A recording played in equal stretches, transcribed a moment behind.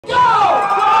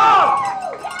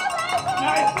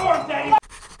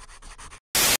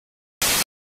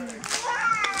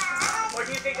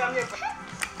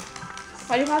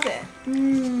Why do you pause it?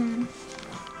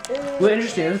 Well,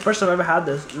 interesting. This is the first time I've ever had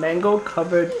this mango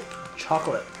covered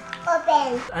chocolate.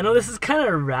 Open. I know this is kind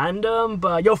of random,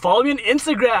 but yo, follow me on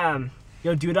Instagram.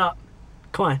 Yo, do it up.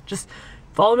 Come on, just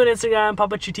follow me on Instagram,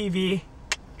 PapachewTV.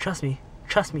 Trust me,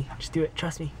 just do it.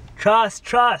 Trust me, trust.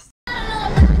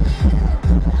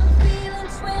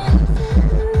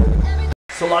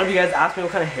 So a lot of you guys ask me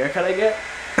what kind of haircut I get.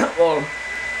 Well,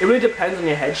 it really depends on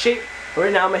your head shape.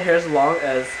 Right now my hair is long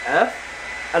as F,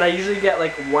 and I usually get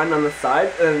like one on the side,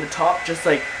 and then the top just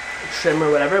like trim or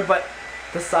whatever. But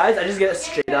the sides I just get it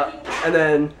straight up, and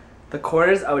then the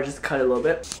corners I would just cut it a little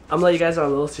bit. I'm gonna let you guys know a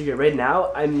little secret. Right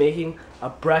now I'm making a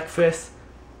breakfast.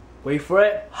 Wait for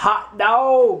it, hot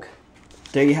dog.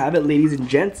 There you have it, ladies and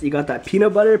gents. You got that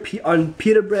peanut butter on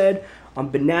pita bread,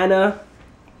 on banana,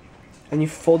 and you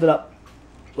fold it up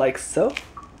like so,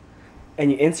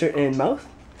 and you insert it in mouth,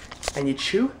 and you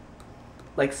chew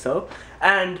like so.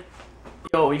 And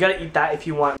yo, you gotta eat that if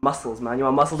you want muscles, man. You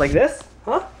want muscles like this,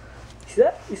 huh? See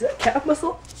that? You see that calf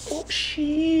muscle? Oh,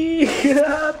 she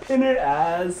pin her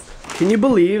ass. Can you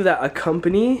believe that a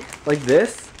company like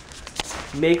this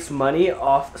makes money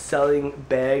off selling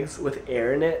bags with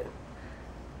air in it?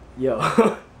 Yo,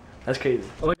 that's crazy.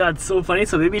 Oh my god, so funny.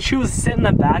 So maybe she was sitting in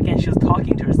the back and she was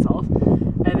talking to herself,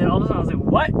 and then all of a sudden I was like,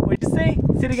 what? What'd you say?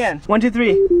 Say it again. 1, 2,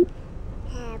 3.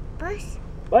 Peppers.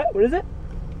 What? What is it?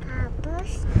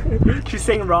 Peppers. She's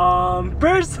saying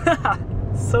rompers.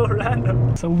 So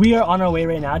random. So we are on our way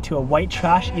right now to a white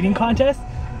trash eating contest.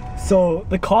 So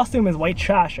the costume is white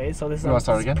trash, right? So this is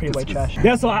pretty white trash.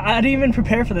 Yeah, so I didn't even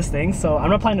prepare for this thing, so I'm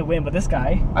not planning to win, but this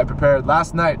guy. I prepared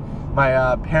last night.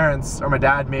 My parents, or my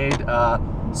dad made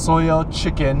soya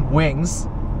chicken wings,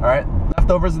 all right?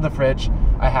 Leftovers in the fridge.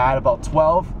 I had about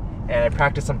 12, and I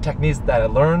practiced some techniques that I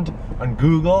learned on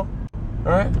Google,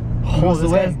 all right? Oh,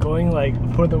 this guy's going like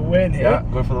for the win, hey? Yeah,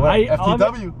 going for the win.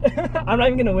 FTW. I'm not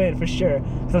even gonna win for sure,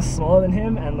 because I'm smaller than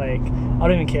him, and like, I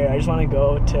don't even care. I just want to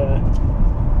go to,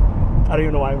 I don't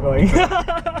even know why I'm going.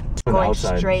 Going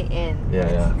straight in.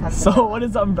 Yeah. So what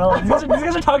is the umbrella? These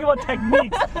guys are talking about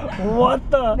techniques. What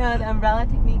the? No, the umbrella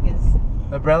technique is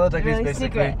The umbrella technique really is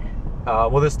basically, secret.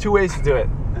 well, there's 2 ways to do it.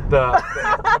 The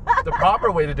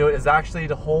proper way to do it is actually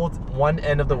to hold one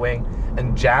end of the wing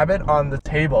and jab it on the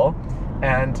table,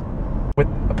 and with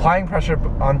applying pressure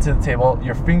onto the table,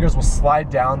 your fingers will slide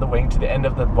down the wing to the end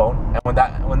of the bone, and when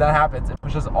that happens, it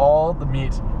pushes all the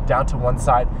meat down to one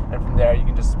side, and from there you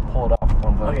can just pull it off.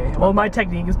 Okay, well my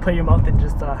technique is put your mouth and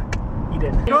just eat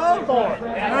it. Go for it!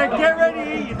 Alright, get ready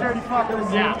to eat, you dirty fuckers!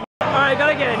 Yeah. Alright,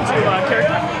 gotta get into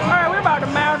character. Alright, we're about to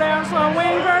mow down some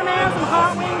wings right now, some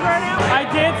hot wings right now. I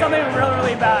did something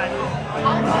really bad.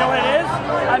 You know what it is?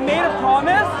 I made a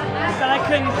promise that I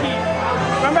couldn't keep.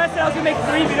 Remember I said I was gonna make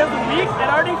 3 videos a week? And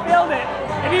I already failed it.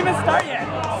 It didn't even start yet.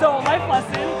 So life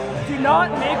lesson, do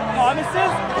not make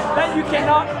promises that you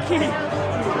cannot keep.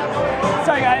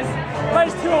 Sorry guys, but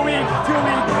it's 2 a week, 2 a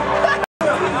week.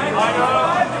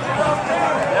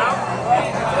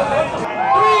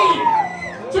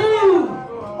 3, 2,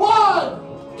 1,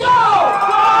 go!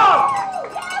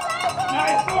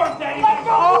 Nice form, Daddy. Let's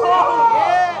go!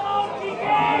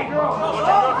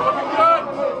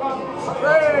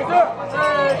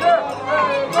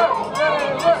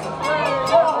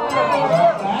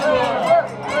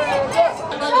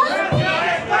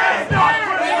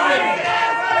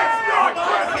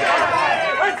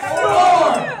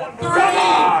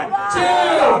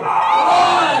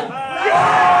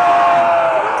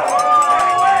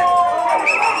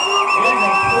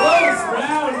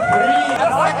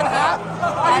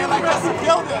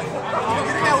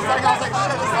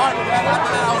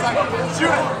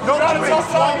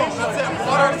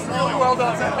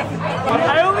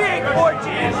 I only ate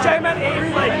 14, J-Man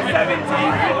ate like 17,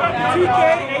 TK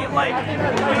ate like,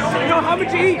 yo, how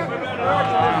much you eat? I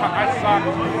suck.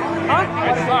 Huh?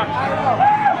 I suck.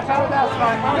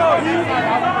 No,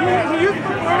 he used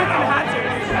performance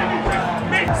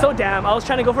enhancers. So damn, I was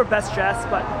trying to go for best dress,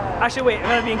 but actually wait, I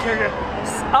gotta be in character.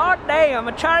 Oh damn,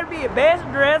 I'm trying to be a best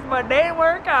dress, but it didn't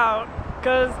work out.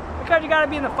 Because you gotta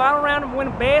be in the final round and win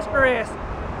a best dress.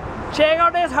 Check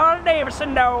out this Harley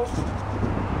Davidson though.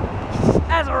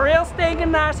 That's a real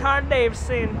stinking nice Harley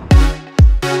Davidson.